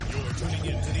tuning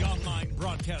in to the online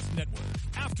broadcast network,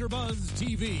 AfterBuzz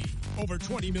TV. Over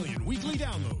 20 million weekly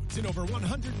downloads in over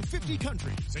 150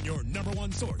 countries, and your number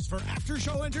one source for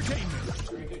after-show entertainment.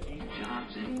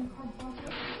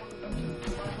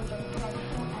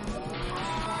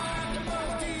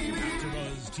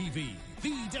 AfterBuzz TV,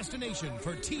 the destination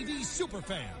for TV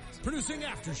superfans. Producing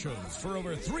after shows for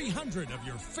over 300 of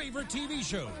your favorite TV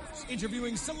shows,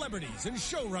 interviewing celebrities and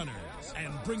showrunners,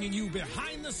 and bringing you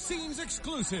behind-the-scenes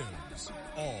exclusives.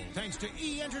 All thanks to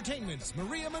E! Entertainment's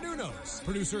Maria Menounos,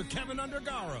 producer Kevin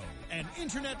Undergaro, and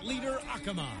internet leader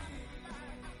Akamai.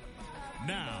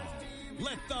 Now,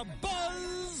 let the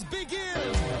buzz begin!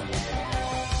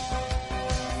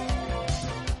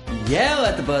 Yeah,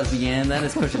 let the buzz begin. That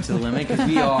is Push It to the Limit, because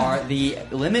we are the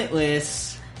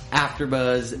Limitless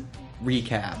AfterBuzz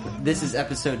Recap. This is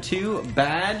episode 2,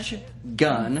 Badge,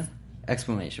 Gun,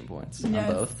 exclamation points on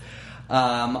both.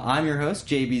 I'm your host,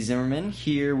 JB Zimmerman.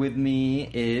 Here with me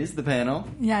is the panel.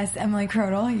 Yes, Emily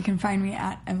Crodel. You can find me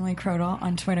at Emily Crodel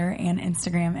on Twitter and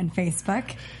Instagram and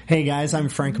Facebook. Hey guys, I'm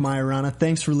Frank Majorana.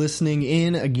 Thanks for listening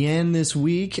in again this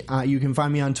week. You can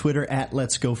find me on Twitter at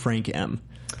Let's Go Frank M.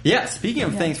 Yeah, speaking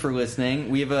of thanks for listening,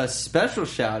 we have a special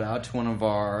shout out to one of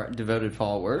our devoted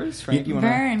followers. Frank, you want to?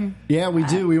 Vern. Yeah, we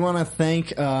do. We want to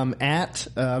thank at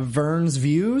Vern's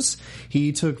Views.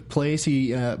 He took place.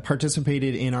 He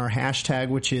participated in our hashtag,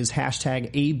 which is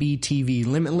hashtag ABTV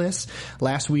Limitless.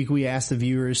 Last week, we asked the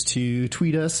viewers to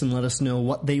tweet us and let us know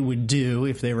what they would do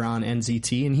if they were on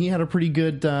NZT, and he had a pretty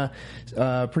good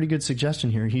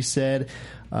suggestion here. He said.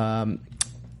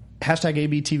 Hashtag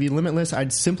ABTV Limitless.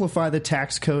 I'd simplify the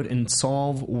tax code and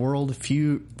solve world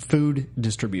food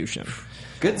distribution.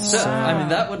 Good stuff. I mean,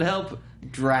 that would help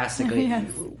drastically.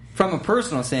 Yes. From a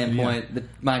personal standpoint,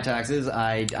 my taxes,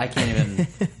 I can't even...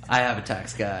 I have a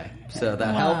tax guy, so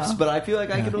that helps. But I feel like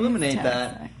I could eliminate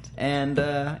that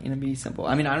and be simple.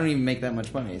 I mean, I don't even make that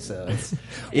much money, so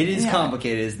it is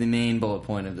complicated is the main bullet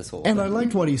point of this whole thing. I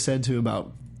liked what he said, too,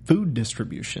 about food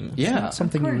distribution. Yeah. It's not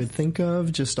something you would think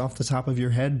of just off the top of your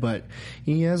head, but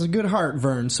he has a good heart,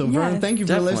 Vern. So, Vern, thank you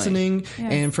for listening.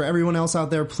 Yes. And for everyone else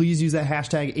out there, please use that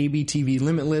hashtag ABTV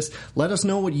Limitless. Let us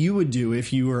know what you would do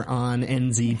if you were on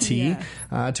NZT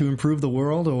to improve the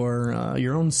world or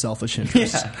your own selfish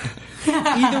interests. Yeah.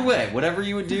 Either way, whatever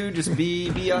you would do, just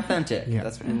be authentic. Yeah.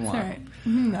 That's what we want. Right.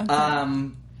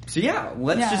 Mm-hmm,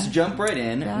 let's just jump right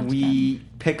in. We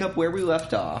pick up where we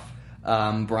left off.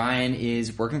 Brian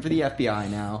is working for the FBI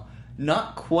now.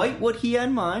 Not quite what he had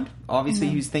in mind. Obviously,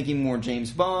 he was thinking more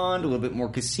James Bond, a little bit more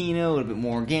casino, a little bit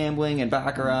more gambling and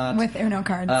baccarat. With Uno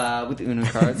cards.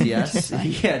 Yes.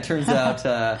 Yeah, it turns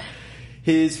out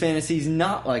his fantasy's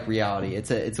not like reality.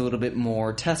 It's a little bit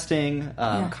more testing,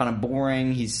 kind of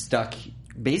boring. He's stuck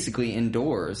basically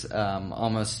indoors,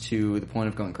 almost to the point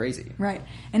of going crazy. Right.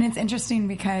 And it's interesting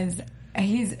because...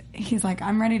 He's like,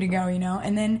 I'm ready to go,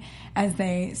 and then as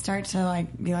they start to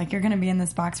be like, you're going to be in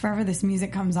this box forever, this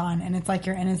music comes on and it's like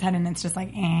you're in his head and it's just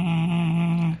like,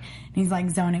 and he's like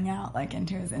zoning out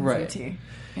into his NCT. Right.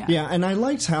 Yeah, and I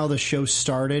liked how the show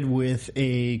started with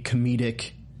a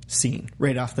comedic scene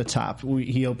right off the top.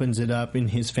 He opens it up in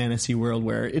his fantasy world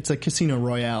where it's a Casino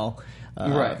Royale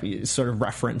sort of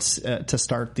reference to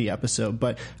start the episode.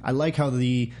 But I like how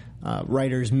the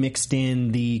writers mixed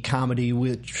in the comedy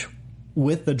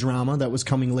with the drama that was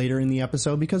coming later in the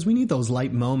episode, because we need those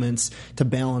light moments to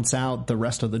balance out the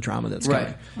rest of the drama that's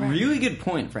coming. Right. Really good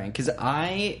point, Frank, because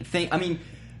I mean,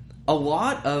 a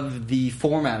lot of the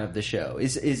format of the show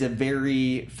is a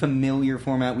very familiar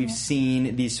format. We've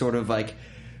seen these sort of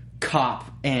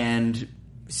cop and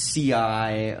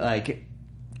CI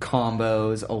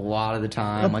combos a lot of the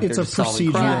time. It's a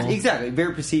procedural. Exactly.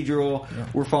 Very procedural. Yeah.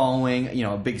 We're following,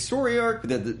 a big story arc.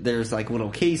 There's little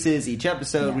cases each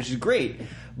episode, which is great.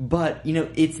 But,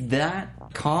 it's that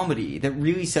comedy that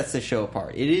really sets the show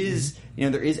apart. It is,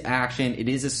 there is action. It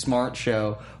is a smart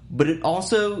show. But it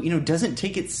also, doesn't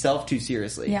take itself too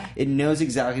seriously. Yeah. It knows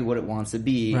exactly what it wants to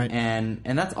be. Right. And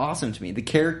that's awesome to me. The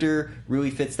character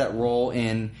really fits that role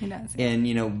in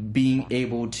being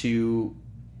able to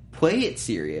play it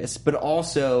serious, but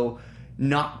also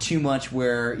not too much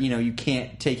where, you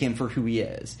can't take him for who he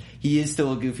is. He is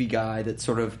still a goofy guy that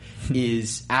sort of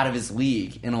is out of his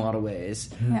league in a lot of ways.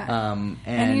 Yeah.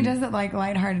 And he does it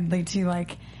lightheartedly too,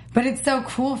 but it's so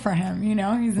cool for him,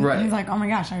 He's like, oh my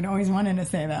gosh, I'd always wanted to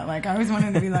say that. I always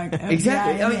wanted to be like,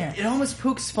 exactly. I mean, it almost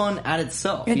pokes fun at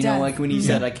itself. It does. When he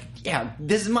said,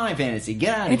 this is my fantasy.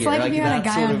 Get out of here. It's like if you had a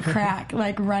guy on crack,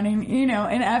 running, in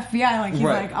FBI,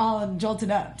 he's all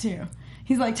jolted up too.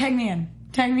 He's like, tag me in.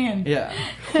 Yeah.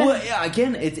 Well, yeah.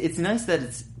 Again, it's nice that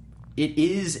it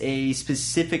is a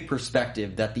specific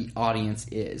perspective that the audience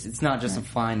is. It's not just a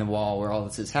fly in the wall where all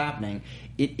this is happening.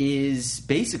 It is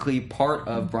basically part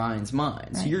of Brian's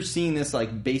mind. So you're seeing this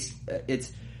like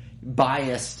it's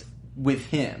biased with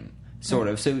him, sort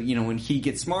of. So, when he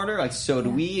gets smarter, like so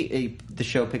do we. The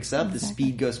show picks up, the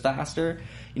speed goes faster.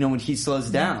 When he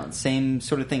slows down, same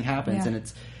sort of thing happens, and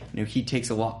it's he takes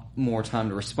a lot more time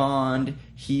to respond.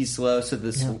 He's slow, so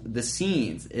the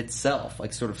scenes itself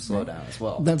like sort of slow down as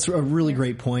well. That's a really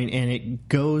great point, and it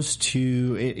goes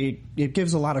to it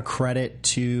gives a lot of credit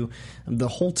to the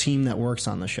whole team that works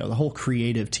on the show, the whole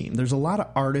creative team. There's a lot of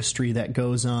artistry that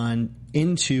goes on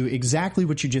into exactly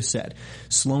what you just said,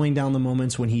 slowing down the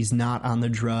moments when he's not on the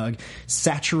drug,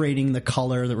 saturating the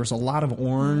color. There was a lot of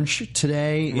orange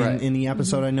today in the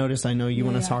episode. I noticed. I know you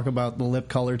want to talk about the lip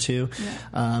color too.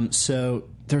 So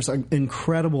there's an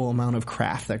incredible amount of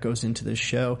craft that goes into this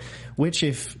show, which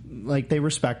if they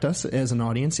respect us as an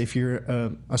audience, if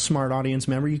you're a smart audience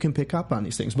member, you can pick up on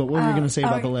these things. But what were you going to say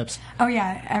about the lips? Oh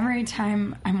yeah, every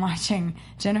time I'm watching,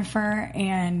 Jennifer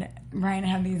and Brian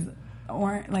have these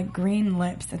green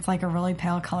lips. It's like a really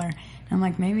pale color. And I'm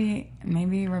like, maybe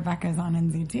Rebecca's on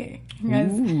NZT.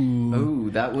 Ooh,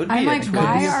 that would be. I'm like,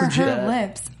 why are her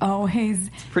lips always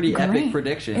pretty green? Epic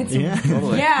prediction. It's,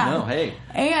 totally. Yeah. No, hey.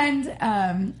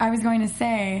 And I was going to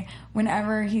say,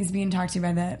 whenever he's being talked to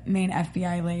by the main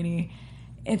FBI lady,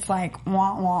 it's like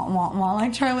wah wah wah wah,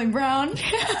 like Charlie Brown.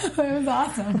 It was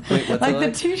awesome. Wait, what's like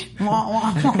the two wah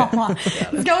wah wah wah.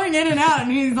 It's going in and out,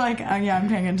 and he's like, "Oh yeah, I'm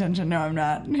paying attention." No, I'm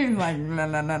not. And he's like, "No,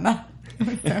 no, no, no." It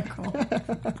was so cool.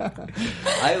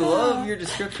 I love your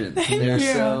descriptions. They're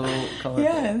so colorful.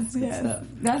 Yes.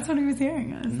 That's what he was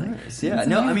hearing. I was nice. Yeah.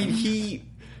 No, I mean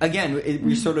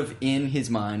we're sort of in his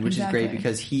mind, which is great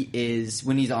because he is,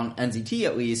 when he's on NZT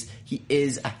at least, he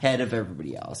is ahead of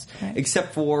everybody else. Right.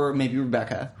 Except for maybe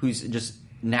Rebecca, who's just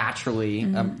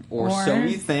naturally, or so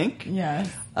we think,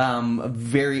 a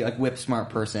very whip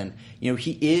smart person.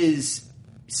 He is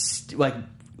like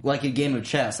a game of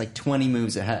chess, like 20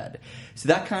 moves ahead. So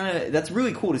that's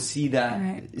really cool to see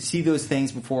that, see those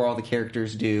things before all the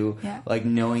characters do, like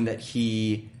knowing that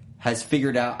he has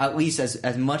figured out, at least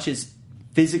as much as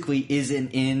physically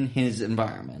isn't in his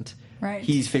environment. Right.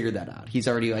 He's figured that out. He's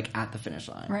already at the finish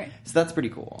line. Right. So that's pretty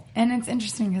cool. And it's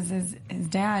interesting because his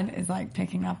dad is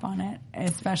picking up on it,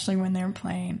 especially when they're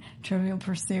playing Trivial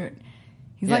Pursuit.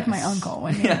 He's like my uncle.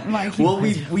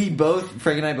 When we both,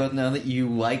 Frank and I both know that you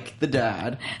like the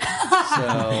dad.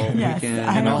 So yes, we can,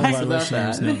 and all of our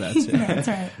listeners know that too. That's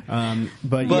right.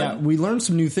 But we learned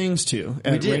some new things too,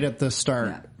 right at the start.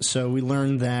 Yeah. So we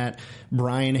learned that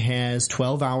Brian has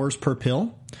 12 hours per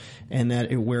pill, and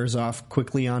that it wears off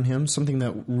quickly on him, something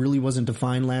that really wasn't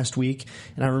defined last week.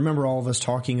 And I remember all of us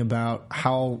talking about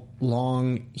how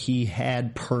long he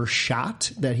had per shot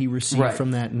that he received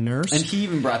from that nurse. And he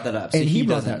even brought that up. So and he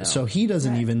brought that up. So he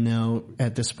doesn't even know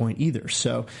at this point either.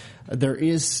 So there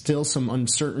is still some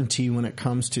uncertainty when it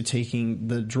comes to taking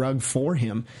the drug for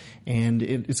him. And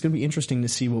it's going to be interesting to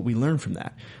see what we learn from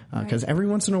that. Because every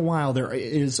once in a while there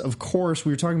is, of course,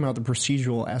 we were talking about the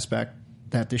procedural aspect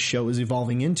that this show is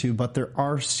evolving into, but there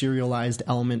are serialized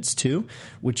elements too,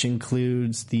 which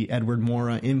includes the Edward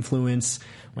Mora influence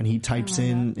when he types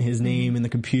in his name in the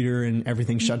computer and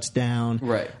everything shuts down.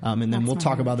 Right. And then we'll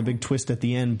talk about the big twist at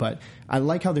the end, but I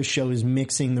like how this show is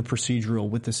mixing the procedural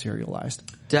with the serialized.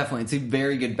 Definitely. It's a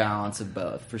very good balance of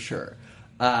both, for sure.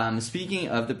 Speaking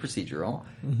of the procedural,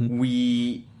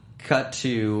 we cut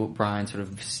to Brian sort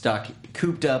of stuck,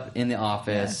 cooped up in the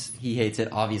office. He hates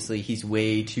it. Obviously, he's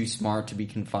way too smart to be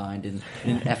confined in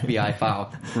an FBI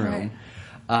file room.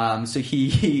 So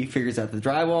he figures out the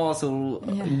drywall is a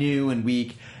little new and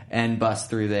weak and busts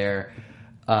through there.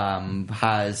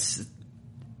 Has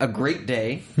a great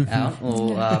day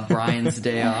out. Brian's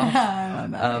day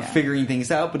off. Figuring things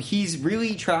out. But he's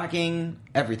really tracking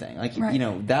everything.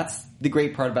 That's the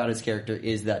great part about his character,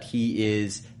 is that he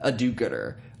is a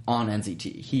do-gooder on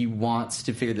NZT. He wants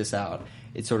to figure this out.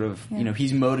 It's sort of,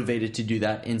 he's motivated to do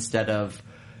that instead of,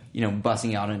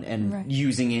 bussing out and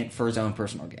using it for his own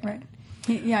personal gain. Right.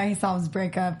 He solves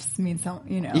breakups, meets some,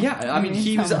 Yeah, I mean,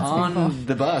 he was on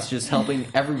the bus just helping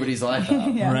everybody's life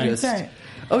out.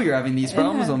 You're having these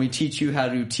problems? Let me teach you how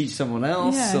to teach someone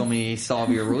else. Let me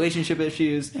solve your relationship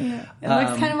issues. It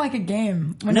looks kind of like a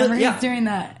game whenever he's doing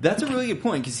that. That's a really good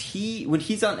point, because when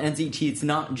he's on NZT, it's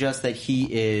not just that he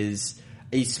is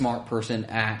a smart person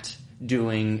at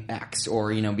doing X,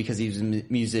 or because he's a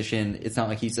musician, it's not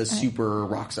like he's a super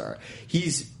rock star.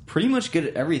 He's pretty much good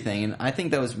at everything, and I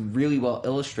think that was really well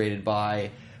illustrated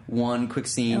by one quick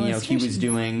scene. He was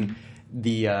doing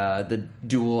the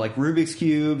dual like Rubik's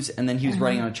cubes, and then he was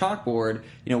writing on a chalkboard.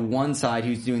 One side he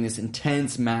was doing this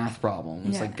intense math problem. It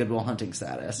was like Good Will Hunting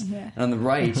status, and on the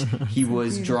right he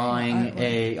was drawing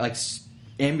a like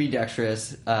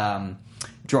ambidextrous,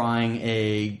 drawing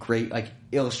a great like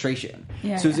illustration.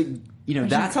 So it was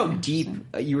that's how deep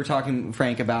you were talking,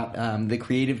 Frank, about the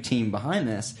creative team behind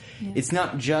this. It's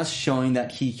not just showing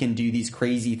that he can do these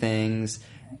crazy things.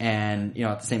 And,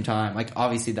 at the same time, like,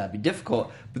 obviously that'd be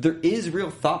difficult, but there is real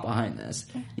thought behind this.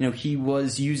 He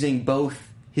was using both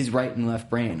his right and left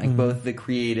brain, like both the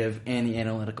creative and the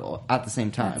analytical at the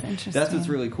same time. That's what's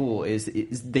really cool is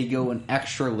they go an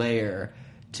extra layer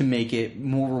to make it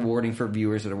more rewarding for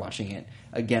viewers that are watching it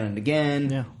again and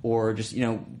again, or just,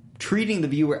 treating the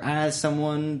viewer as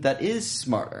someone that is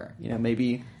smarter.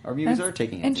 Maybe our viewers are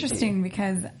taking it. Interesting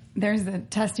because there's a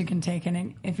test you can take,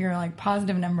 and if you're like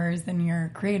positive numbers, then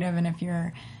you're creative, and if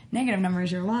you're negative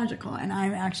numbers, you're logical. And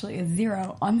I'm actually a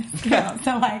 0 on the scale,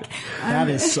 so like that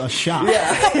is a shock.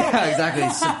 Yeah, exactly.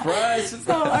 Surprise.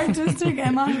 So artistic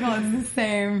and logical is the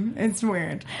same. It's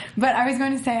weird, but I was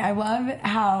going to say I love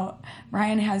how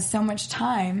Ryan has so much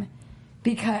time.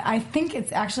 Because I think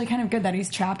it's actually kind of good that he's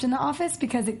trapped in the office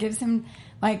because it gives him,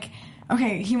 like,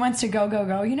 okay, he wants to go,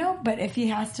 but if he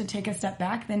has to take a step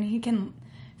back, then he can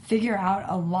figure out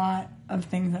a lot of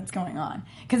things that's going on.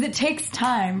 Because it takes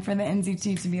time for the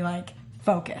NCT to be, like,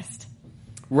 focused.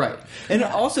 Right. And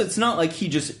also, it's not like he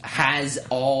just has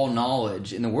all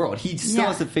knowledge in the world. He still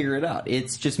has to figure it out.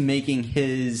 It's just making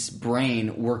his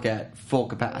brain work at full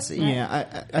capacity.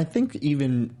 Yeah, I think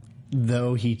even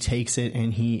though he takes it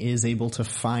and he is able to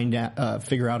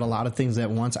figure out a lot of things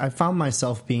at once, I found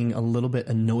myself being a little bit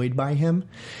annoyed by him.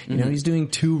 He's doing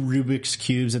 2 Rubik's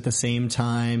Cubes at the same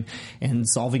time and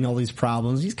solving all these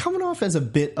problems. He's coming off as a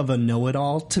bit of a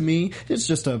know-it-all to me. It's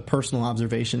just a personal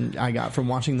observation I got from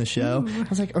watching the show. I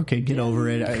was like, okay, get over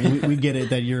it. We get it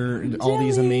that you're all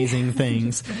these amazing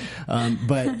things.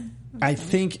 But I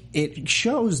think it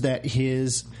shows that he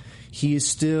is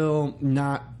still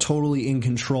not totally in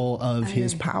control of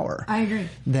his power. I agree.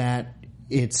 That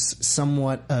it's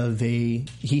somewhat of he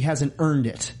hasn't earned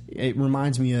it. It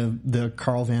reminds me of the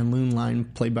Carl Van Loon line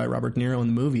played by Robert De Niro in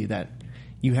the movie that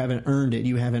you haven't earned it.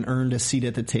 You haven't earned a seat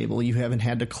at the table. You haven't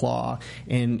had to claw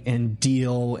and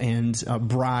deal and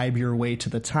bribe your way to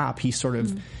the top. He sort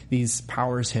of, these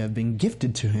powers have been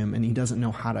gifted to him and he doesn't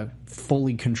know how to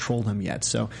fully control them yet.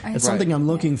 So it's something I'm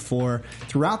looking for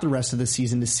throughout the rest of the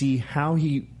season to see how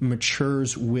he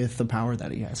matures with the power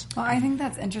that he has. Well, I think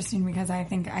that's interesting because I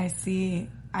think I see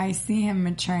him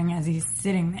maturing as he's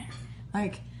sitting there.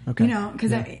 Like,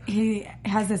 because he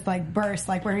has this like burst,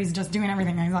 like where he's just doing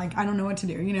everything. And he's like, I don't know what to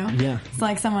do. Yeah. It's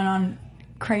like someone on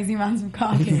crazy amounts of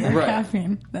coffee or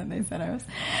caffeine that they said I was,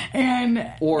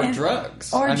 or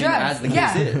drugs, or drugs. As the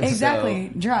case is,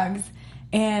 exactly, drugs,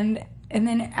 and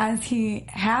then as he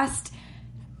has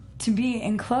to be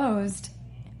enclosed,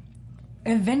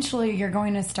 eventually you're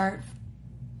going to start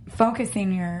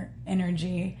focusing your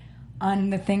energy on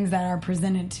the things that are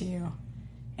presented to you.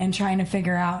 And trying to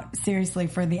figure out seriously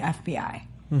for the FBI.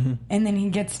 And then he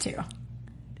gets to.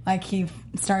 Like, he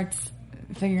starts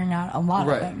figuring out a lot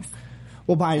of things.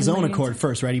 Well, by his own accord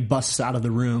first, right? He busts out of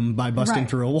the room by busting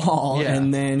through a wall,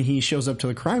 and then he shows up to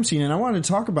the crime scene. And I wanted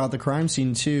to talk about the crime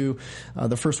scene, too.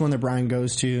 The first one that Brian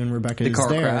goes to, and Rebecca is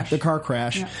there. The car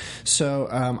crash. Yeah. So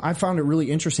I found it really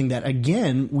interesting that,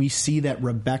 again, we see that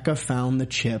Rebecca found the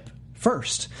chip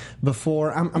first.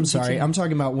 Before, I'm sorry, I'm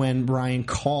talking about when Brian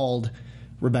called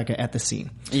Rebecca at the scene.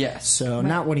 Yes. So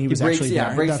not when he was actually there.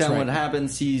 Yeah, breaks down what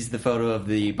happened, sees the photo of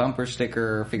the bumper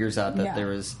sticker, figures out that there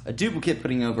was a duplicate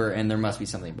putting over, and there must be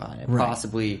something behind it. Right.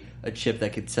 Possibly a chip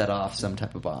that could set off some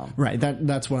type of bomb. Right.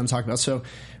 That's what I'm talking about. So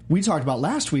we talked about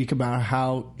last week about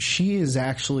how she is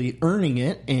actually earning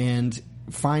it and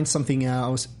finds something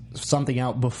out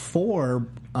before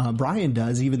Brian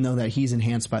does, even though that he's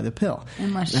enhanced by the pill.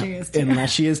 Unless she is too.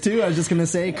 Unless she is too. I was just going to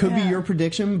say, it could be your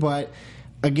prediction, but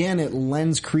again, it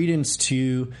lends credence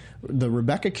to the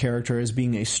Rebecca character as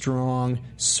being a strong,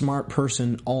 smart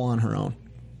person all on her own.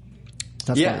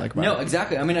 That's what I like about it. No,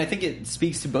 exactly. I mean, I think it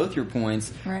speaks to both your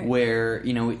points where,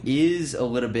 it is a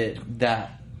little bit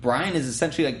that Brian is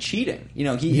essentially like cheating.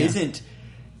 He isn't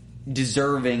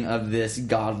deserving of this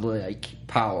godlike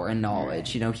power and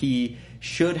knowledge. He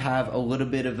should have a little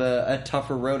bit of a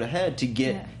tougher road ahead to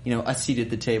get, a seat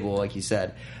at the table, like you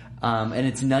said. And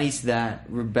it's nice that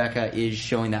Rebecca is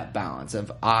showing that balance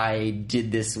of I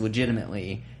did this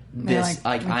legitimately.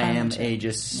 I am a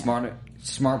just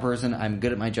smart person. I'm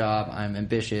good at my job. I'm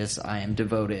ambitious. I am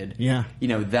devoted. Yeah.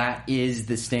 That is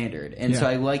the standard. And so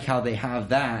I like how they have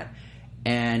that.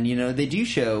 And, you know, they do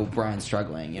show Brian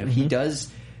struggling. You know, he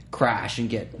does crash and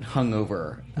get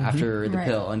hungover after the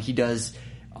pill, and he does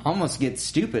almost get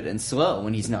stupid and slow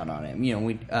when he's not on it. You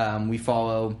know, we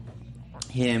follow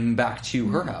him back to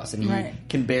her house, and he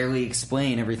can barely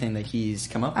explain everything that he's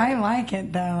come up with. I like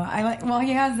it, though.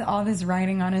 He has all this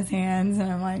writing on his hands,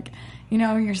 and I'm like, you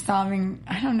know, you're solving,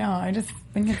 I don't know, I just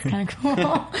think it's kind of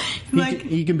cool.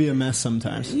 He can be a mess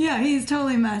sometimes. Yeah, he's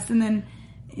totally a mess, and then,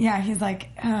 he's like,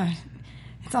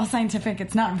 it's all scientific.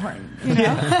 It's not important, you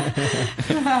know?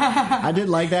 I did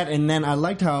like that. And then I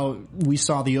liked how we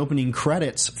saw the opening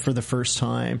credits for the first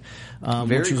time,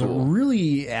 which was cool. A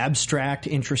really abstract,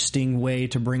 interesting way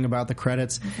to bring about the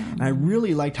credits. And I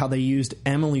really liked how they used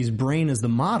Emily's brain as the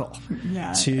model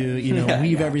to,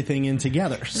 weave everything in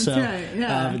together. That's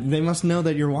right, they must know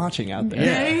that you're watching out there.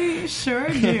 They sure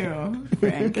do,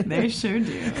 Frank. They sure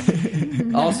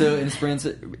do. Also,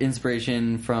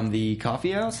 inspiration from the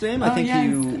coffee house name. I think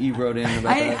you wrote in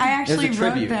about that. I actually it was a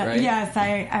tribute, wrote that. Right? Yes,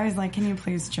 I was like, can you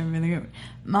please tribute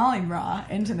Molly Raw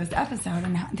into this episode?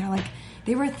 And they're like,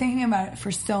 they were thinking about it for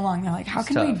so long. They're like, how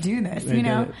can we do this? They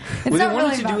know, it's they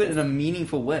wanted to do it in a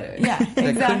meaningful way. Yeah,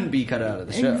 exactly. That couldn't be cut out of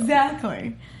the show.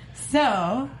 Exactly.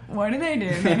 So, what do? They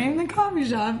named the coffee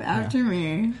shop after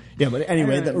me. Yeah, but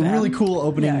anyway, the really cool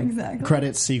opening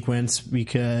credits sequence,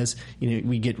 because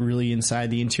we get really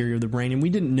inside the interior of the brain, and we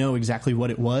didn't know exactly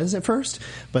what it was at first,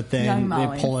 but then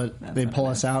they pull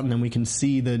us out, and then we can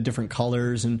see the different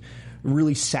colors and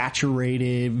really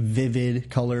saturated, vivid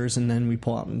colors, and then we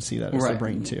pull out and see that it's the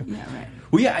brain too. Yeah, right.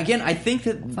 Well, yeah, again, I think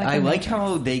that I like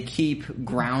how they keep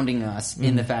grounding us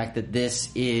in the fact that this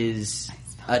is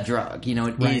a drug. You know,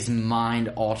 it is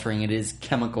mind-altering. It is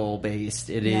chemical-based.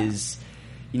 It is,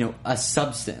 a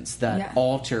substance that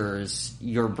alters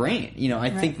your brain. You know,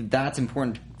 I think that that's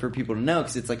important for people to know,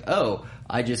 because it's like, oh,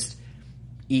 I just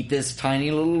eat this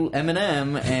tiny little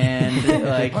M&M and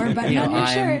like, or a button on your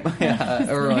shirt.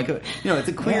 Or like, it's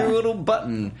a clear little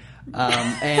button.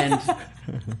 And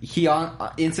he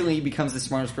instantly becomes the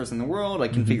smartest person in the world,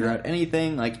 like can figure out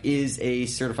anything, like is a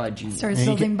certified genius. Starts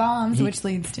building bombs, which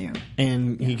leads to.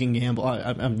 And he can gamble.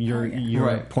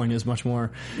 Your point is much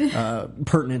more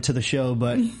pertinent to the show,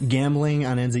 but gambling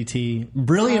on NZT,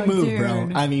 brilliant move, dude. Bro.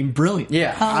 I mean, brilliant.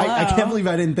 Yeah. I can't believe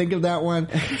I didn't think of that one.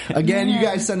 Again, you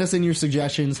guys send us in your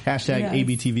suggestions,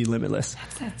 #ABTV Limitless.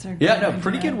 That's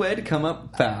pretty good way to come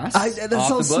up fast. That's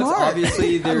so smart.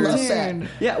 Obviously, there's I love that.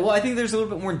 Yeah, well, I think there's a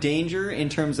little bit more danger in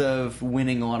terms of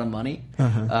winning a lot of money.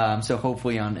 So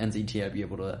hopefully on NZT I'd be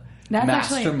able to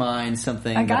mastermind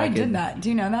something. A guy did that. Do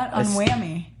you know that? On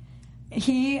Whammy.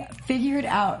 He figured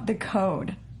out the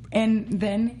code. And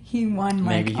then he won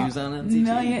maybe he was on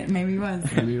NZT. Maybe he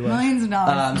was. Millions of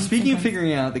dollars. Speaking of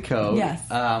figuring out the code, yes.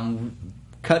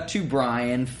 Cut to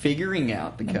Brian figuring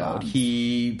out the code. Bombs.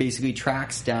 He basically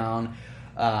tracks down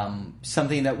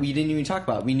something that we didn't even talk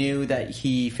about. We knew that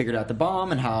he figured out the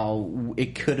bomb and how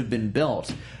it could have been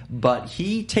built, but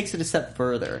he takes it a step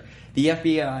further. The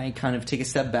FBI kind of take a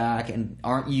step back and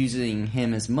aren't using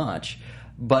him as much,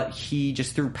 but he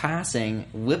just through passing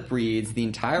lip reads the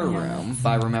entire room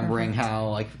by remembering how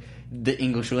like the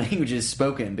English language is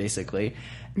spoken, basically.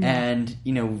 And,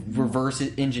 reverse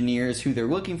engineers who they're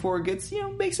looking for, gets,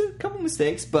 makes a couple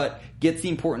mistakes, but gets the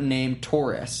important name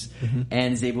Taurus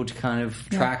and is able to kind of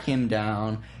track him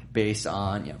down based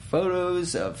on,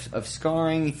 photos of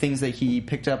scarring, things that he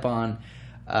picked up on.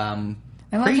 I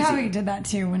like how he did that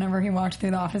too. Whenever he walked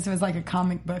through the office, it was like a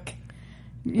comic book.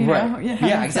 Right.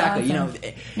 Yeah, exactly. Awesome.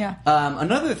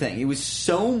 Another thing, it was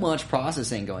so much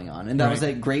processing going on, and that was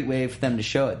a great way for them to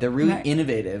show it. They're really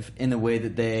innovative in the way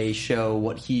that they show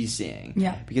what he's seeing.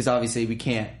 Yeah. Because obviously we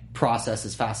can't process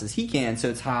as fast as he can, so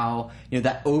it's how,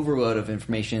 that overload of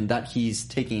information that he's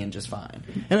taking in just fine.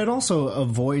 And it also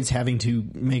avoids having to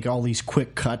make all these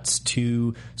quick cuts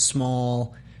to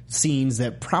small scenes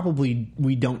that probably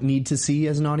we don't need to see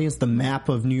as an audience. The map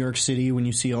of New York City, when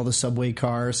you see all the subway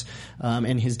cars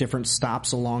and his different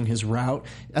stops along his route,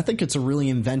 I think it's a really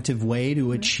inventive way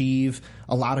to achieve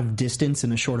a lot of distance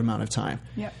in a short amount of time.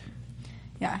 Yep.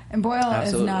 Yeah, and Boyle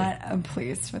is not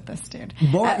pleased with this dude.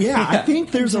 I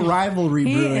think there's a ribory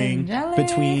brewing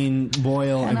between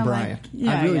Boyle and Brian.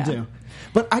 I really do.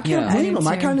 But I can't blame him.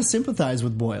 I kind of sympathize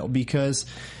with Boyle because...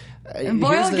 And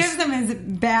Boyle gives him his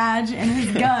badge and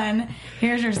his gun.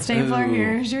 Here's your stapler.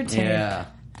 Here's your tape. Yeah.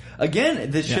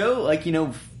 Again, the show,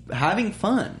 having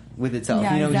fun with itself.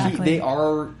 Yeah, exactly. They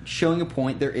are showing a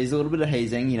point. There is a little bit of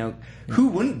hazing. Who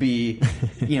wouldn't be,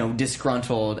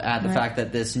 disgruntled at the fact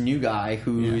that this new guy,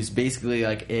 who's basically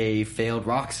like a failed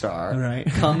rock star,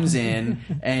 comes in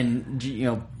and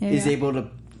is able to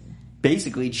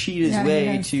basically cheat his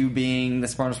way to being the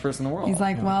smartest person in the world. He's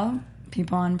like, well,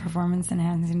 people on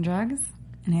performance-enhancing drugs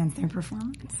enhance their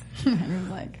performance. I was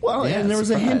like, well, and there was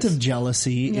a hint of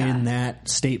jealousy in that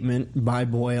statement by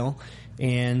Boyle.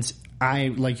 And I,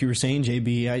 like you were saying,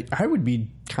 JB, I would be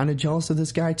kind of jealous of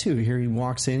this guy too. Here he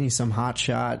walks in, he's some hot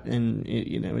shot, and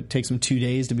it takes him 2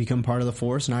 days to become part of the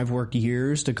force, and I've worked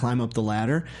years to climb up the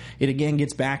ladder. It again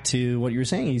gets back to what you were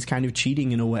saying. He's kind of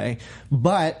cheating in a way,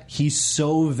 but he's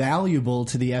so valuable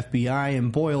to the FBI,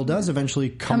 and Boyle does eventually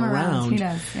come around. He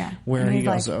does, where he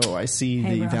goes, like, I see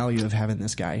the value of having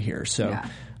this guy here. So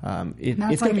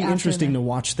it's going to be interesting to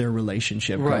watch their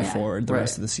relationship go forward the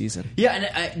rest of the season. Yeah,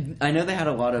 and I know they had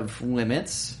a lot of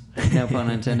limits, no pun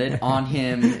intended, on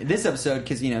him this episode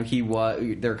because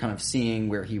they're kind of seeing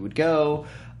where he would go.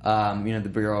 The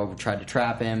Bureau tried to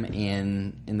trap him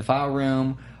in the file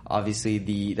room. Obviously,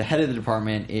 the head of the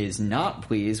department is not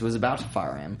pleased, was about to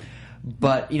fire him.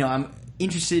 But I'm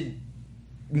interested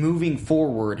moving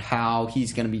forward how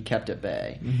he's going to be kept at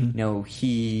bay. Mm-hmm.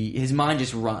 His mind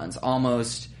just runs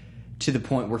almost to the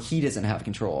point where he doesn't have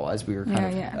control, as we were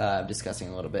kind of discussing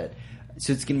a little bit.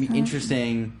 So it's going to be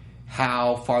interesting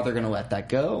how far they're going to let that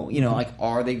go.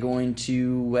 Are they going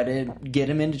to let it get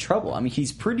him into trouble? I mean,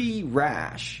 he's pretty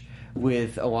rash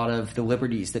with a lot of the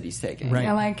liberties that he's taking. Right.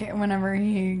 I like it whenever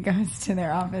he goes to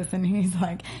their office and he's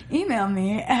like, email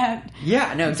me at...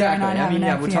 Yeah, no, exactly. I mean,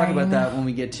 we'll talk about that when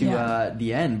we get to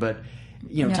the end, but,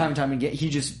 time and time again, he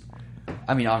just...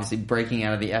 I mean, obviously, breaking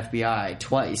out of the FBI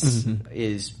twice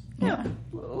is... a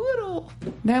little...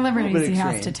 They're liberties he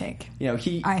has to take.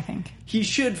 I think. He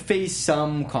should face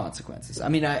some consequences. I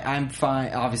mean, I'm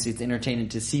fine. Obviously, it's entertaining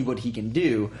to see what he can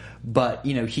do, but,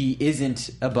 he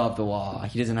isn't above the law.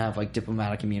 He doesn't have,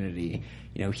 diplomatic immunity.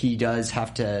 He does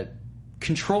have to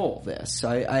control this.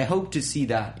 I hope to see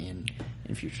that in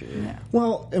future. Yeah.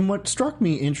 Well, and what struck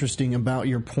me interesting about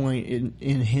your point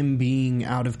in him being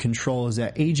out of control is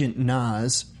that Agent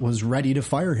Nas was ready to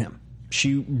fire him.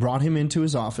 She brought him into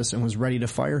his office and was ready to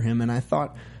fire him, and I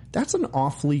thought, that's an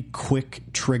awfully quick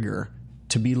trigger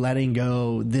to be letting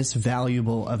go this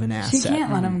valuable of an asset. She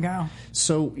can't let him go.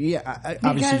 So, obviously...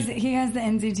 Because he has the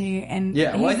NCT, and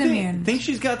he's immune. I think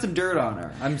she's got some dirt on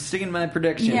her. I'm sticking to my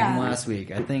prediction from last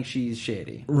week. I think she's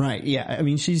shady. Right, yeah. I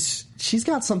mean, she's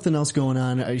got something else going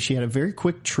on. She had a very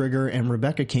quick trigger, and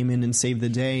Rebecca came in and saved the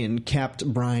day and kept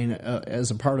Brian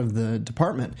as a part of the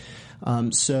department.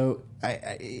 So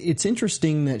it's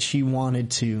interesting that she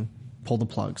wanted to pull the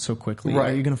plug so quickly.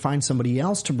 Right. Are you going to find somebody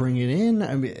else to bring it in?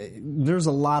 I mean, there's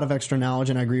a lot of extra knowledge,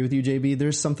 and I agree with you, JB.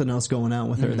 There's something else going on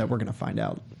with her that we're going to find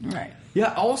out. Right.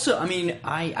 Yeah, also, I mean,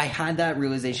 I had that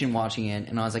realization watching it,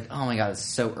 and I was like, oh my god, it's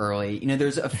so early.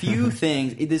 There's a few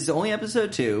things, this is only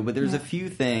episode 2, but there's a few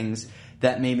things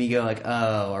that made me go like,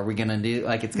 oh, are we going to do,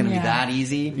 it's going to be that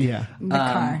easy? Yeah. The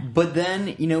car. But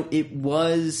then, it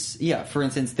was, for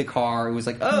instance, the car, it was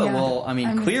like, well, I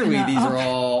mean, clearly these are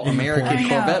all American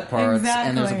Corvette parts,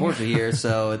 and there's a Porsche here,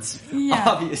 so it's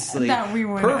obviously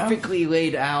perfectly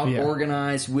laid out,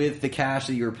 organized with the cash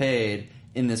that you were paid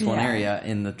in this one area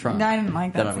in the trunk. I didn't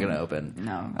like that I'm going to open.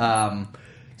 No.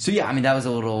 So I mean, that was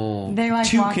a little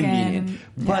too convenient.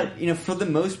 But, for the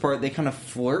most part, they kind of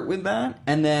flirt with that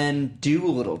and then do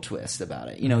a little twist about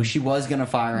it. She was going to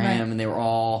fire him, and they were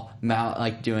all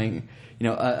doing,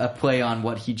 a play on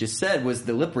what he just said was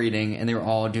the lip reading, and they were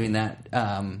all doing that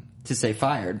to say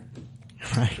fired.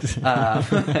 Right.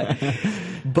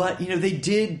 But, they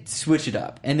did switch it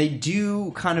up, and they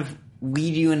do kind of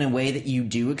lead you in a way that you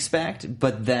do expect,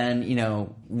 but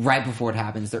then, right before it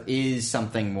happens, there is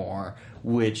something more,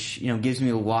 which, gives me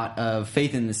a lot of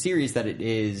faith in the series that it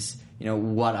is,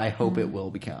 what I hope it will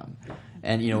become.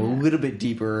 And, a little bit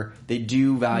deeper, they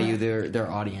do value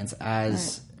their audience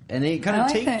as, and they kind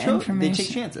of take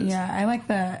chances. Yeah, I like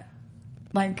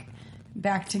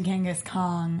back to Genghis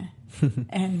Khan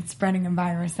and spreading a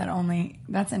virus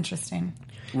that's interesting.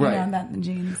 Right. That the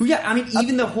genes. Well, yeah, I mean,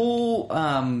 even the whole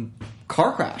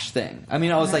car crash thing. I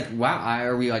mean, I was like, wow,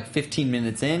 are we 15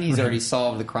 minutes in? He's already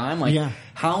solved the crime?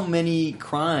 How many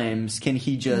crimes can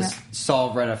he just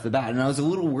solve right off the bat? And I was a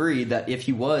little worried that if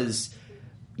he was,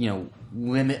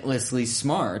 limitlessly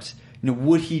smart,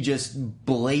 would he just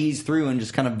blaze through and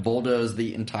just kind of bulldoze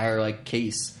the entire,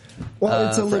 case? Well,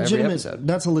 that's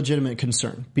a legitimate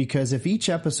concern, because if each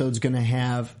episode's going to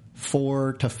have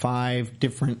 4 to 5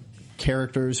 different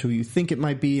characters who you think it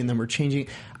might be, and then we're changing.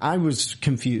 I was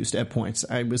confused at points.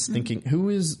 I was thinking, who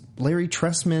is Larry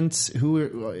Tressment?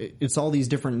 It's all these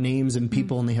different names and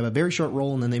people, and they have a very short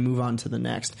role, and then they move on to the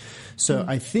next. So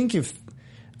I think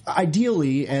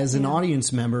ideally, as an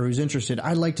audience member who's interested,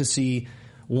 I'd like to see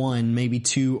 1, maybe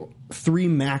 2, 3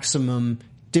 maximum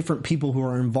different people who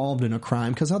are involved in a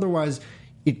crime, because otherwise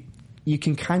you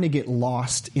can kind of get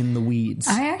lost in the weeds.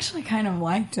 I actually kind of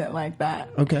liked it like that.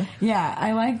 Okay. Yeah,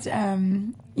 I liked,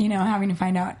 having to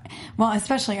find out. Well,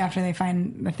 especially after they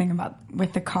find the thing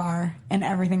with the car and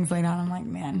everything's laid out. I'm like,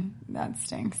 man, that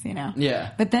stinks,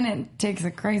 Yeah. But then it takes a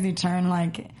crazy turn.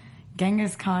 Like,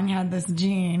 Genghis Khan had this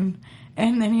gene,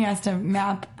 and then he has to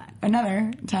map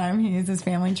another time. He uses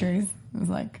family trees. It was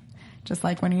like, just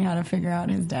like when he had to figure out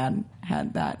his dad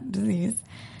had that disease.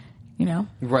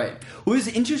 Right. Well, it was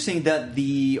interesting that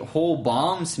the whole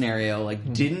bomb scenario,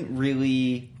 didn't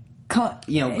really, have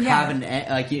an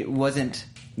end, it wasn't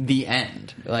the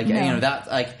end.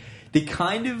 That, they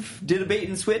kind of did a bait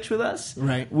and switch with us.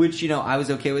 Right. Which, I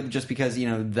was okay with just because,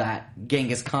 that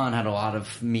Genghis Khan had a lot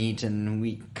of meat and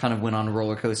we kind of went on a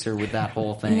roller coaster with that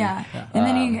whole thing. Yeah. And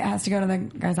then he has to go to the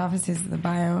guy's office, has the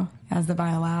bio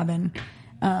lab,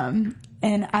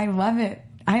 and I love it.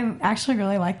 I actually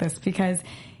really like this because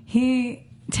he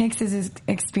takes his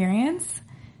experience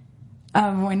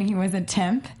of when he was a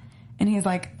temp, and he's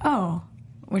like, oh,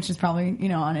 which is probably,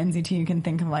 on NZT you can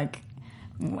think of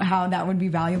how that would be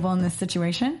valuable in this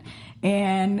situation.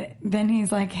 And then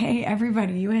he's like, hey,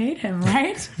 everybody, you hate him,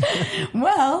 right?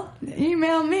 Well,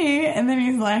 email me. And then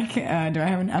he's like, do I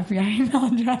have an FBI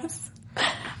email address?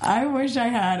 I wish I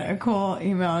had a cool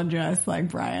email address like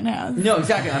Brian has. No,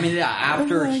 exactly. I mean,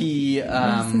 after he,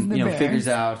 figures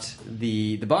out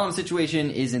the bomb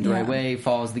situation isn't the right way,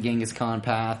 follows the Genghis Khan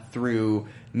path through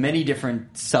many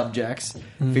different subjects,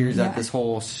 figures out this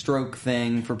whole stroke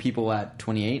thing for people at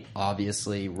 28,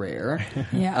 obviously rare,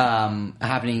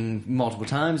 happening multiple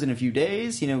times in a few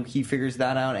days. He figures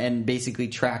that out and basically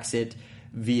tracks it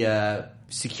via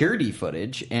security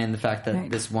footage and the fact that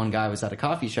this one guy was at a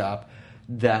coffee shop,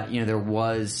 that there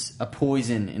was a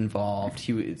poison involved.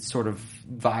 It's sort of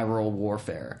viral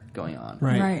warfare going on,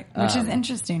 right? Which is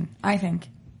interesting, I think.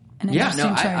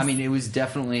 I mean, it was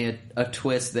definitely a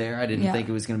twist there. I didn't think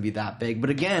it was going to be that big, but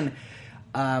again,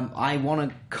 I want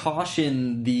to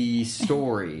caution the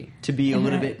story to be a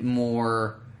little bit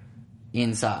more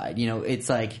inside. It's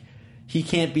like he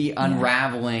can't be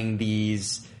unraveling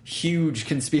these huge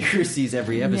conspiracies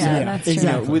every episode. Yeah, that's true.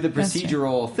 Exactly. With a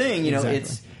procedural thing,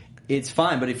 it's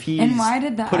fine, but if he's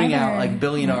putting out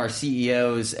billionaire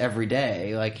CEOs every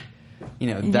day,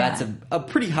 that's a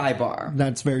pretty high bar.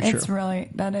 That's very true.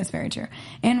 That is very true.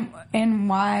 And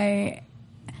why,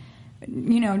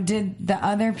 did the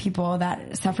other people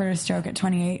that suffered a stroke at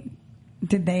 28,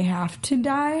 did they have to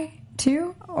die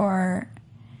too? Or,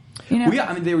 Well, yeah,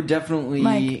 I mean, they were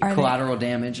definitely collateral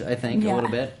damage, I think, a little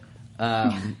bit.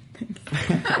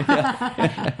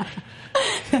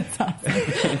 That's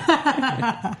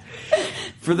awesome.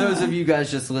 For those of you guys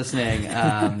just listening,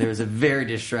 there was a very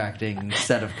distracting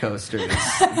set of coasters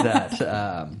that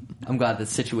I'm glad the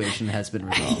situation has been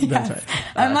resolved. Yes. That's right.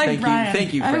 I'm like Brian.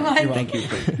 Thank you. Thank you.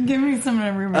 Give me some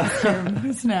of the Rubik's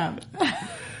Cube. Snap.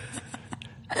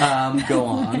 Go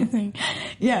on.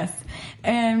 Yes.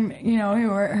 And, who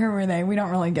were they? We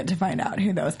don't really get to find out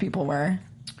who those people were.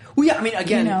 Well, yeah, I mean,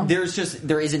 again, there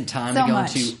isn't time to go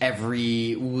into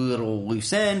every little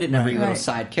loose end and every little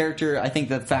side character. I think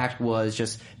the fact was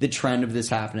just the trend of this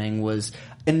happening was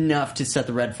enough to set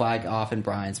the red flag off in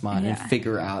Brian's mind and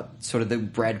figure out sort of the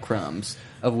breadcrumbs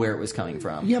of where it was coming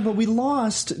from. Yeah, but we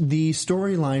lost the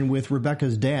storyline with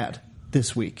Rebecca's dad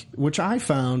this week, which I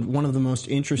found one of the most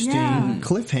interesting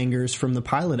cliffhangers from the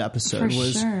pilot episode.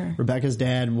 Rebecca's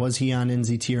dad, was he on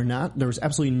NZT or not? There was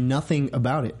absolutely nothing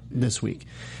about it this week.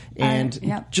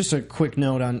 And just a quick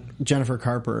note on Jennifer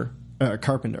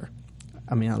Carpenter.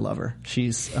 I mean, I love her.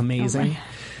 She's amazing.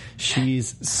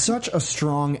 She's such a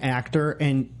strong actor,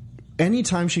 and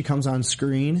anytime she comes on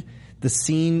screen, the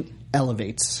scene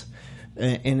elevates.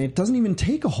 And it doesn't even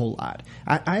take a whole lot.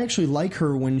 I actually like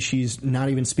her when she's not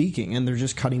even speaking and they're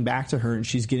just cutting back to her and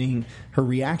she's getting her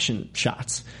reaction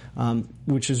shots,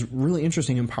 which is really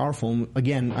interesting and powerful.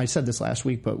 Again, I said this last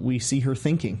week, but we see her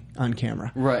thinking on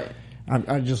camera. Right.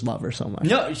 I just love her so much.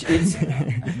 No, it's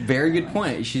a very good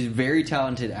point. She's a very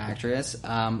talented actress.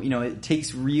 It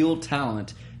takes real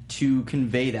talent to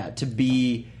convey that, to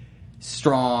be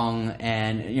strong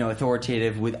and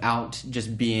authoritative without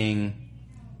just being,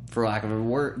 for lack of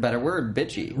a better word,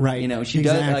 bitchy. Right. She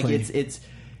does it's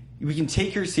we can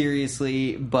take her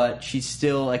seriously, but she's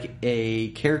still like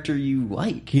a character you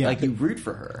like. Yeah. Like you root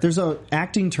for her. There's a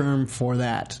acting term for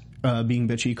that, being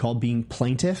bitchy, called being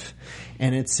plaintiff,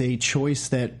 and it's a choice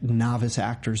that novice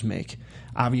actors make.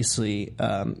 Obviously,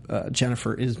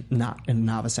 Jennifer is not a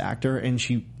novice actor, and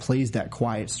she plays that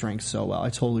quiet strength so well. I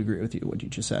totally agree with you, what you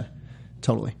just said.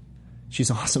 Totally. She's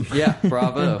awesome. Yeah,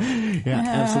 bravo. Yeah,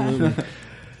 absolutely.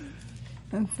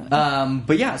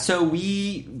 But yeah, so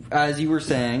we, as you were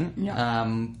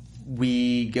saying,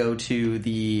 we go to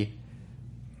the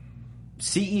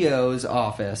CEO's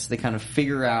office. They kind of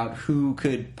figure out who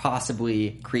could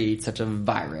possibly create such a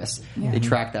virus. They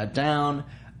track that down,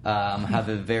 have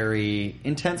a very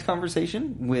intense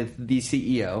conversation with the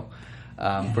CEO,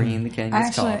 bringing the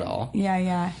Kangaskhan doll.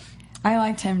 Yeah. I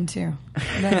liked him too, the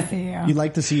CEO. You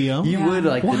like the CEO? You would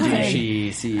like the douchey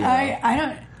CEO.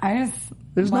 I just...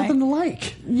 There's nothing to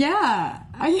like. Yeah.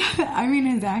 I mean,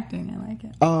 his acting, I like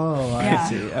it. Oh, I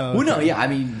see. Oh, okay. Well, no, yeah, I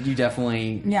mean, you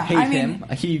definitely hate him.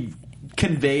 He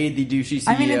conveyed the douchey CEO.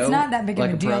 I mean, it's not that big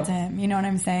of a deal to him. You know what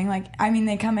I'm saying? Like, I mean,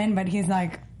 they come in, but he's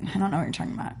like, I don't know what you're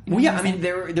talking about. You know well, yeah, I mean,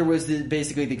 there was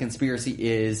basically the conspiracy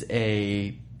is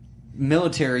a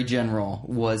military general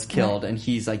was killed, and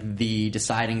he's like the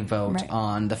deciding vote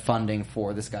on the funding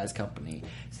for this guy's company.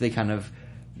 So they kind of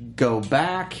go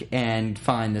back and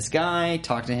find this guy,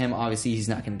 talk to him. Obviously, he's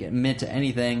not going to admit to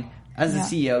anything. As the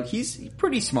CEO, he's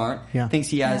pretty smart. Thinks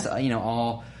he has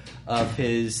all of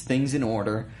his things in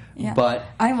order. Yeah. But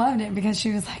I loved it because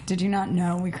she was like, "Did you not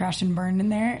know we crashed and burned in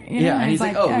there?" You know? Yeah, and he's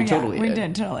like, "Oh, we totally did. We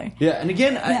did totally." Yeah, and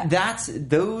again, that's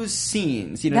those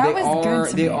scenes. You know,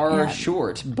 they are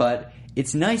short, but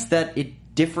it's nice that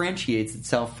it differentiates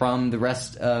itself from the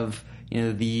rest of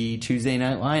the Tuesday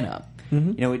night lineup.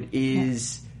 Mm-hmm. You know, it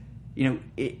is. You know,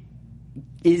 it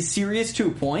is serious to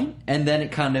a point, and then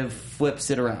it kind of flips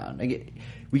it around.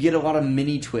 We get a lot of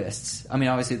mini twists. I mean,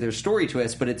 obviously there's story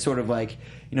twists, but it's sort of like,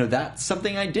 that's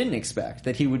something I didn't expect,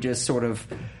 that he would just sort of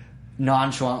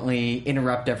nonchalantly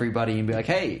interrupt everybody and be like,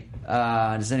 hey,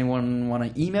 does anyone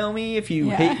want to email me if you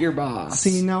hate your boss?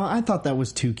 See, no, I thought that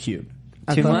was too cute.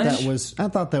 I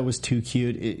thought that was too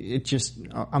cute. It just,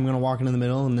 I'm going to walk into the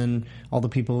middle, and then all the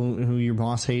people who your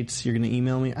boss hates, you're going to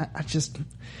email me.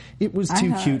 It was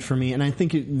too cute for me, and I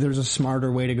think there's a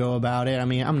smarter way to go about it. I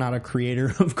mean, I'm not a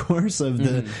creator, of course, of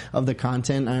the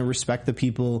content. I respect the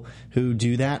people who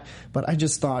do that, but I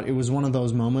just thought it was one of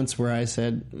those moments where I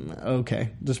said,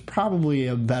 okay, there's probably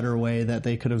a better way that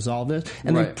they could have solved it,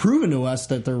 and they've proven to us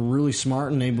that they're really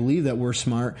smart and they believe that we're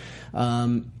smart.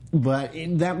 But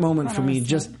in that moment for me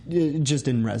just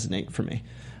didn't resonate for me.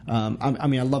 I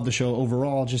mean, I love the show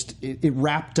overall. Just it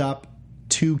wrapped up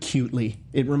too cutely.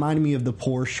 It reminded me of the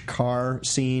Porsche car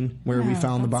scene where we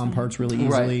found the bomb parts really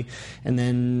easily, and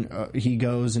then he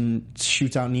goes and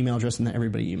shoots out an email address, and then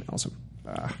everybody emails him.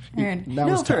 That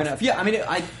was fair enough. Yeah, I mean,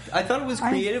 I thought it was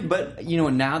creative, but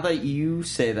now that you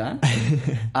say that,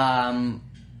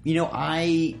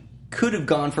 I could have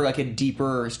gone for like a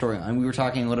deeper storyline. We were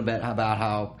talking a little bit about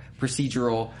how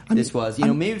procedural this was.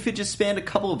 Maybe if it just spanned a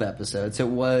couple of episodes, it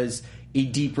was a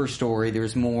deeper story.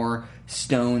 There's more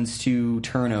stones to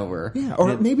turn over. Yeah,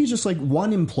 or maybe just like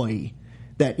one employee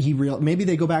that maybe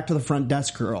they go back to the front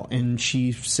desk girl and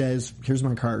she says, "Here's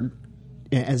my card,"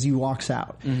 as he walks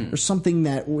out. Mm-hmm. Or something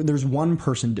there's one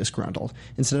person disgruntled.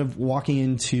 Instead of walking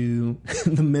into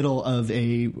the middle of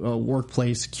a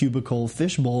workplace cubicle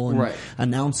fishbowl and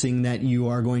announcing that you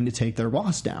are going to take their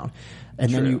boss down.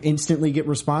 And then you instantly get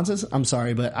responses. I'm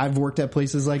sorry, but I've worked at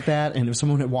places like that, and if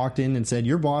someone had walked in and said,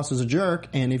 your boss is a jerk,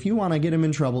 and if you want to get him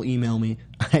in trouble, email me,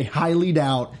 I highly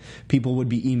doubt people would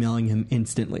be emailing him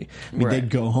instantly. I mean, they'd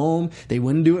go home. They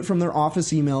wouldn't do it from their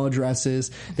office email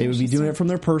addresses. They would be doing it from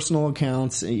their personal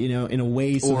accounts, in a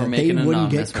way so that they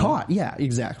wouldn't get caught. Yeah,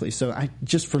 exactly. So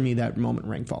just for me, that moment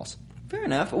rang false. Fair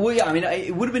enough. Well, yeah, I mean,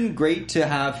 it would have been great to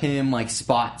have him,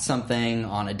 spot something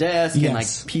on a desk and,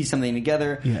 piece something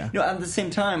together. Yeah. At the same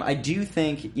time, I do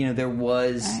think, there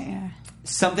was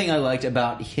something I liked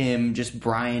about him just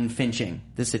Brian Finching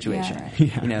the situation. To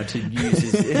use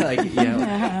his,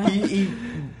 he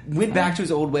went back to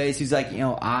his old ways. He's like,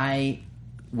 I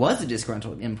was a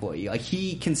disgruntled employee.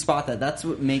 He can spot that. That's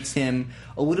what makes him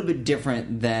a little bit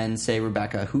different than, say,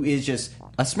 Rebecca, who is just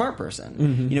a smart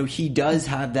person. Mm-hmm. He does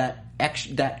have that X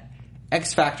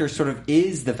factor sort of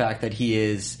is the fact that he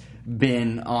has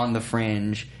been on the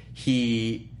fringe.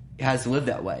 He has lived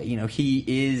that way. He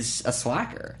is a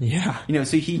slacker. Yeah.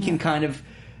 So he can kind of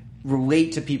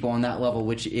relate to people on that level,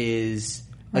 which is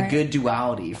a good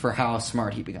duality for how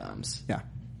smart he becomes. Yeah.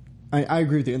 I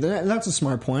agree with you. That's a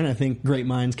smart point. I think great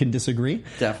minds can disagree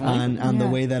on the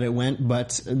way that it went,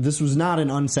 but this was not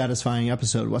an unsatisfying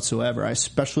episode whatsoever. I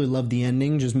especially loved the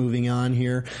ending, just moving on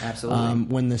here. Absolutely.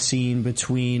 When the scene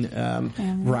between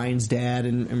Brian's dad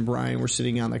and Brian were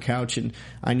sitting on the couch, and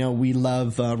I know we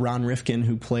love Ron Rifkin,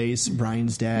 who plays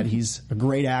Brian's dad. He's a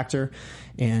great actor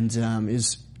and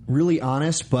is really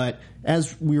honest, but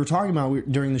as we were talking about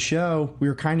during the show, we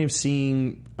were kind of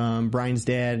seeing Brian's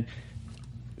dad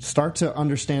start to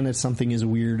understand that something is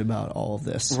weird about all of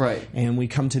this. Right. And we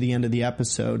come to the end of the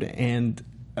episode, and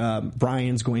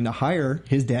Brian's going to hire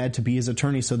his dad to be his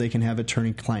attorney so they can have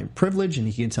attorney-client privilege, and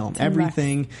he can tell him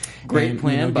everything. Great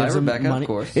plan by Rebecca, of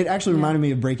course. It actually reminded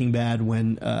me of Breaking Bad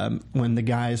when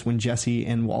Jesse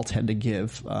and Walt had to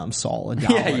give Saul $1.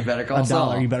 Yeah, you better call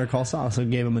Saul. You better call Saul. So he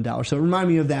gave him $1. So it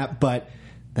reminded me of that, but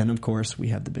then, of course, we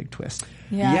have the big twist.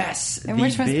 Yeah. Yes,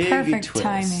 which was perfect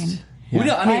timing.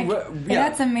 Yeah. Well, no,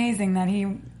 that's amazing that he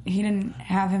didn't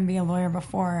have him be a lawyer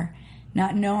before,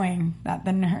 not knowing that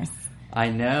the nurse. I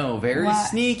know, very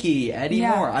sneaky, Eddie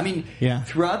Moore. I mean,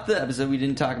 throughout the episode, we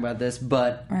didn't talk about this,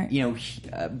 but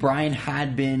Brian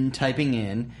had been typing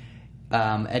in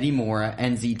Eddie Moore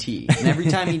NZT, and every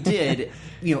time he did,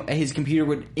 his computer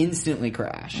would instantly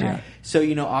crash. Right. So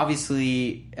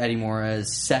obviously Eddie Moore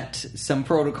has set some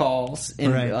protocols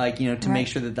in, to make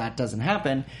sure that doesn't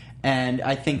happen. And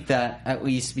I think that at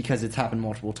least because it's happened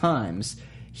multiple times,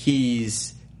 we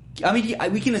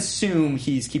can assume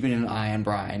he's keeping an eye on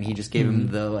Brian. He just gave him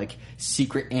the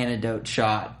secret antidote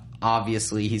shot.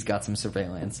 Obviously, he's got some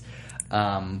surveillance.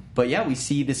 But yeah, we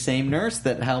see the same nurse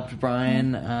that helped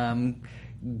Brian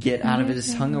get out of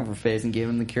his hungover phase and gave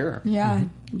him the cure. Yeah,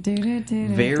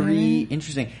 very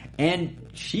interesting.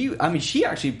 And she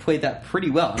actually played that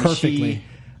pretty well. Perfectly.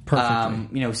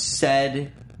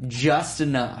 Said just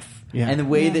enough. Yeah. And the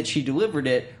way that she delivered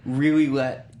it really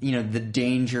let the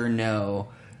danger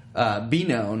be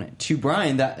known to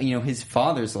Brian that his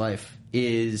father's life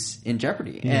is in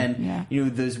jeopardy. And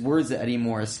those words that Eddie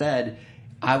Moore said,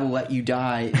 "I will let you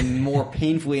die in the more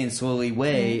painfully and slowly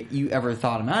way you ever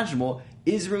thought imaginable,"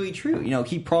 is really true.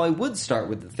 He probably would start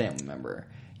with the family member,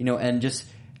 and just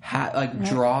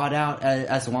draw it out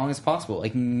as long as possible,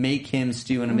 make him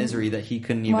stew in a misery that he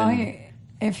couldn't even.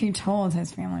 If he told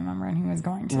his family member and he was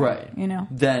going to,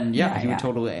 then he would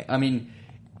totally. I mean,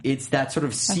 it's that sort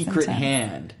of secret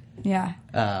hand. Yeah.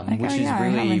 Which is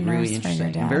really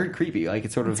interesting. And very creepy.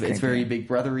 It's sort of, it's very Big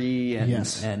Brother-y.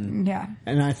 And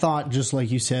I thought, just like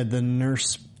you said, the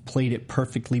nurse played it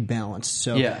perfectly balanced.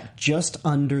 So just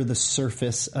under the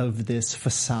surface of this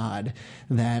facade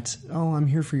that, I'm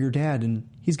here for your dad and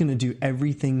he's going to do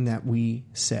everything that we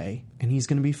say and he's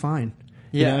going to be fine.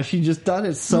 Yeah, she just done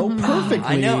it so perfectly.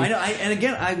 I know. And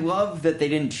again, I love that they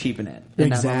didn't cheapen it.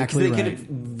 Exactly, they could have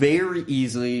very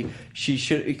easily.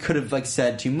 It could have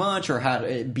said too much or had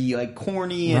it be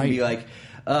corny and be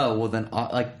oh well, then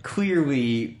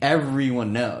clearly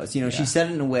everyone knows. She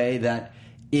said it in a way that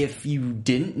if you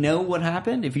didn't know what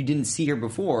happened, if you didn't see her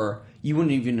before, you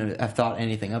wouldn't even have thought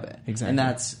anything of it. Exactly, and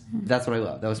that's what I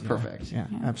love. That was perfect. Yeah,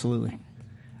 absolutely.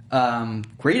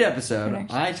 Great episode.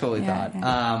 I totally thought.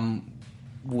 Yeah.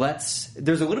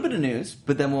 There's a little bit of news,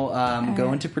 but then we'll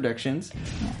go into predictions.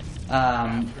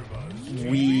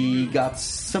 We got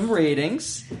some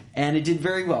ratings, and it did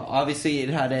very well. Obviously, it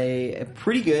had a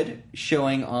pretty good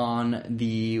showing on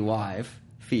the live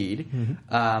feed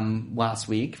last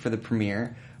week for the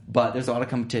premiere, but there's a lot of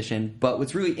competition. But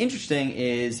what's really interesting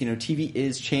is, TV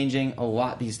is changing a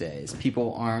lot these days.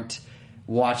 People aren't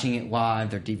watching it live.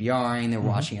 They're DVRing. They're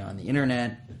watching it on the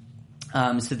internet.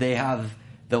 So they have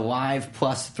the live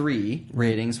 +3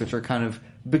 ratings, which are kind of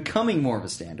becoming more of a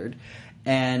standard.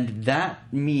 And that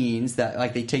means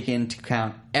that they take into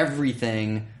account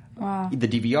everything, the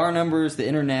DVR numbers, the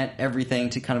internet,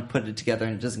 everything to kind of put it together,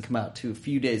 and it doesn't come out to a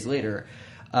few days later.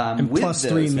 And with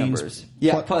 +3 numbers.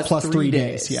 means plus 3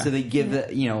 days. Yeah. So they give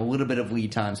it, a little bit of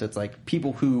lead time. So it's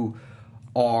people who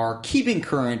are keeping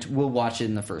current will watch it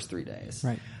in the first 3 days.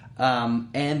 Right.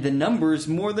 And the numbers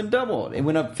more than doubled. It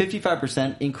went up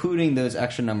 55%, including those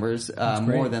extra numbers,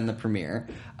 more than the premiere.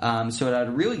 So it had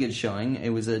a really good showing. It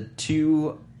was a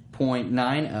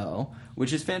 2.90,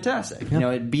 which is fantastic. Yep.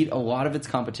 It beat a lot of its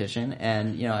competition,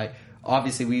 and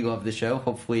obviously we love the show.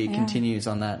 Hopefully it continues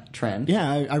on that trend.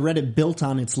 Yeah, I read it built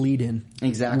on its lead-in.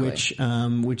 Exactly.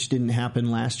 Which didn't happen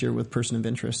last year with Person of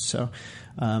Interest. So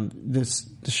the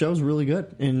show's really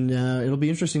good. And it'll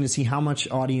be interesting to see how much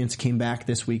audience came back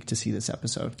this week to see this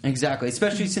episode. Exactly.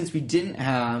 Especially since we didn't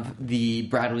have the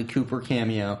Bradley Cooper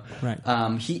cameo. Right.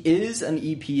 He is an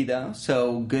EP, though,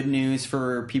 so good news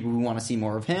for people who want to see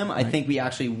more of him. Right. I think we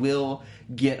actually will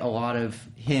get a lot of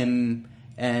him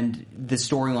and the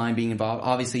storyline being involved.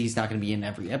 Obviously, he's not going to be in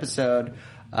every episode,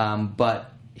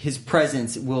 but his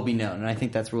presence will be known, and I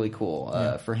think that's really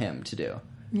cool for him to do.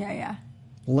 Yeah.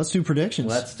 Well, let's do predictions.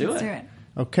 Let's do it.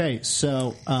 Okay,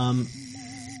 so here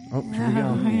we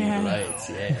go. Yeah. Right,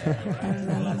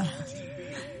 yeah.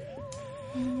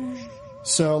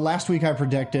 So last week I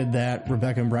predicted that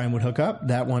Rebecca and Brian would hook up.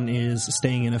 That one is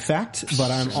staying in effect. But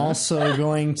I'm also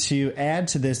going to add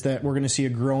to this that we're going to see a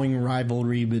growing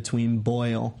rivalry between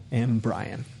Boyle and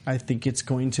Brian. I think it's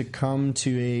going to come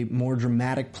to a more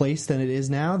dramatic place than it is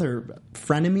now. They're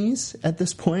frenemies at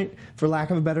this point, for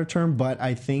lack of a better term. But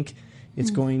I think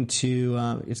it's going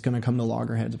to come to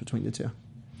loggerheads between the two.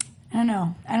 I don't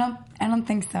know. I don't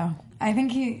think so. I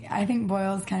think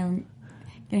Boyle's kind of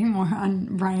getting more on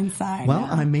Brian's side. Well,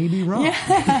 now. I may be wrong.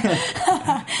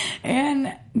 Yeah.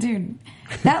 And dude,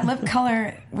 that lip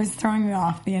color was throwing me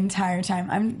off the entire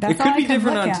time. That's it could be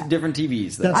different on different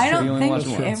TVs. Though. I don't think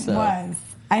it was.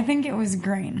 I think it was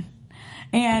green.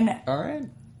 And all right,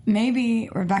 maybe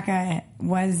Rebecca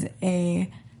was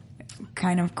a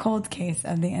kind of cold case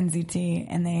of the NZT,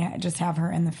 and they just have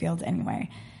her in the field anyway.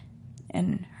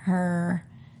 And her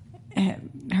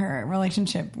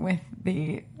relationship with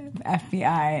the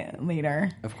FBI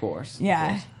leader, of course,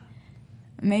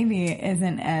 maybe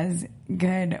isn't as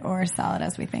good or solid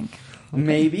as we think. Okay.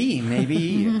 Maybe.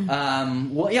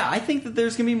 Well, yeah, I think that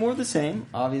there's going to be more of the same.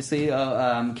 Obviously,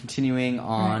 continuing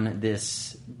on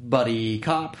this buddy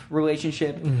cop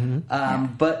relationship.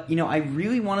 But I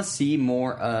really want to see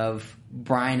more of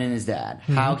Brian and his dad.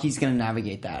 How he's going to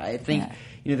navigate that. I think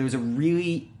there was a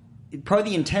really. Probably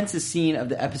the intensest scene of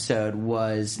the episode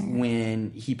was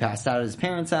when he passed out at his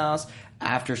parents' house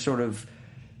after sort of,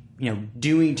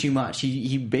 doing too much.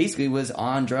 He basically was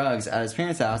on drugs at his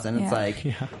parents' house, and it's like,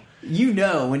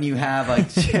 when you have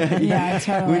like, totally.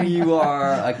 when you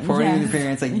are like partying with your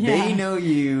parents, like they know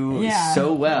you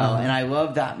so well, and I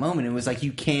love that moment. It was like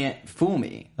you can't fool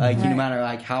me, like no matter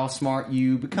like how smart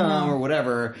you become or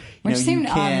whatever, which seemed you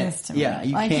can't, obvious to me.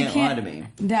 you can't lie to me.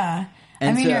 Duh.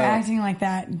 I mean, you're acting like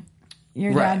that.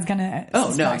 Your dad's gonna.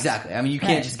 Oh no, exactly. I mean, you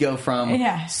can't just go from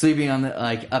sleeping on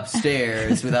the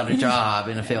upstairs without a job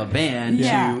in a failed band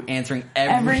to answering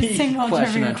every single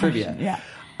question on trivia. Yeah.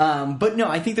 But no,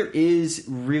 I think there is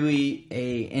really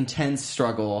a intense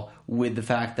struggle with the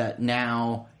fact that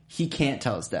now he can't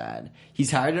tell his dad.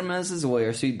 He's hired him as his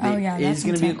lawyer, so it is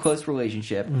going to be a close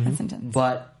relationship. That's intense.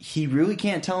 But he really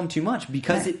can't tell him too much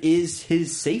because it is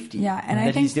his safety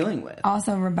that he's dealing with.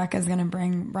 Also, Rebecca's going to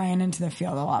bring Brian into the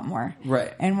field a lot more.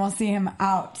 Right. And we'll see him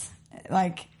out,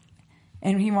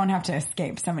 and he won't have to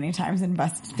escape so many times and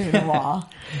bust through the wall.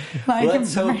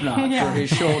 Let's hope not for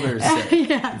his shoulders' sake.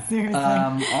 Seriously.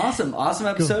 Awesome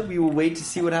episode. Cool. We will wait to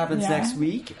see what happens next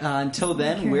week. Until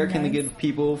then, where can the good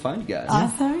people find you guys?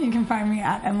 Awesome. You can find me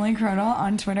at Emily Crodel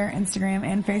on Twitter, Instagram,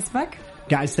 and Facebook.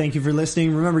 Guys, thank you for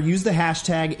listening. Remember, use the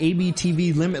hashtag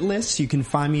ABTVLimitless. You can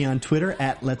find me on Twitter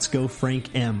at Let's Go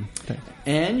Frank M.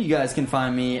 And you guys can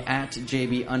find me at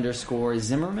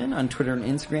JB_Zimmerman on Twitter and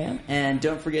Instagram. And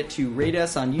don't forget to rate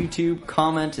us on YouTube,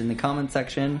 comment in the comment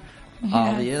section,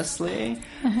 obviously,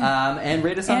 and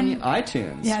rate us on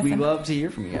iTunes. Yes, we love to hear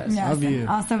from you guys. Yes, love you.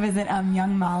 Also visit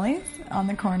Young Molly's on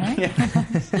the corner.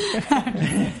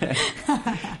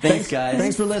 Thanks, guys.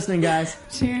 Thanks for listening, guys.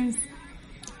 Cheers.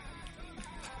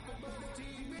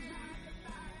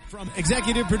 From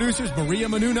executive producers Maria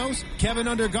Menounos, Kevin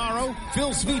Undergaro, Phil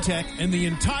Svitek, and the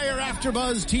entire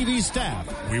AfterBuzz TV staff,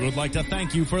 we would like to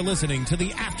thank you for listening to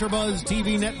the AfterBuzz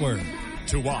TV network.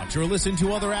 To watch or listen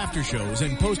to other after shows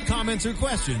and post comments or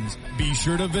questions, be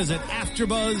sure to visit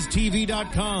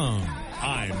AfterBuzzTV.com.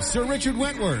 I'm Sir Richard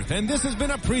Wentworth, and this has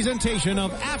been a presentation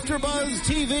of AfterBuzz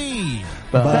TV.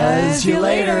 Buzz you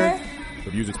later.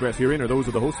 The views expressed herein are those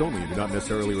of the hosts only and do not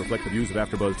necessarily reflect the views of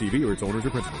AfterBuzz TV or its owners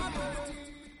or principals.